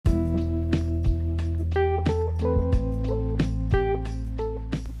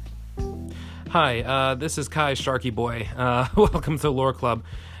Hi, this is Kai Sharky Boy. Welcome to Lore Club.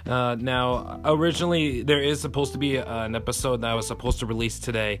 Now, originally, there is supposed to be an episode that I was supposed to release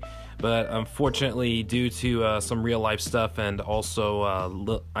today, but unfortunately, due to some real-life stuff and also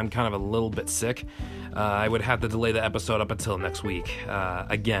I'm kind of a little bit sick, I would have to delay the episode up until next week.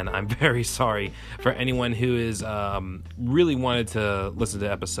 Again, I'm very sorry for anyone who is really wanted to listen to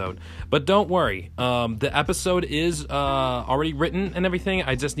the episode. But don't worry, the episode is already written and everything.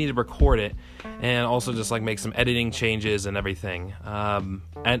 I just need to record it and also just make some editing changes and everything.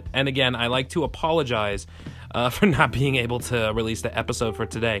 And again, I like to apologize for not being able to release the episode for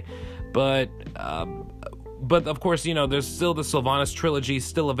today. But of course, there's still the Sylvanas trilogy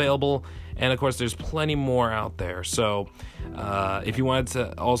still available, and of course there's plenty more out there. So if you wanted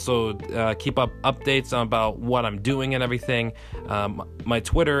to also keep up updates about what I'm doing and everything, my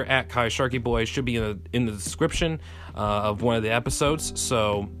Twitter at Kai Sharky Boy should be in the description of one of the episodes.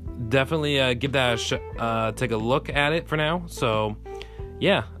 So definitely give that take a look at it for now. So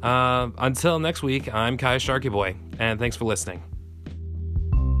yeah, until next week, I'm Kai Sharky Boy, and thanks for listening.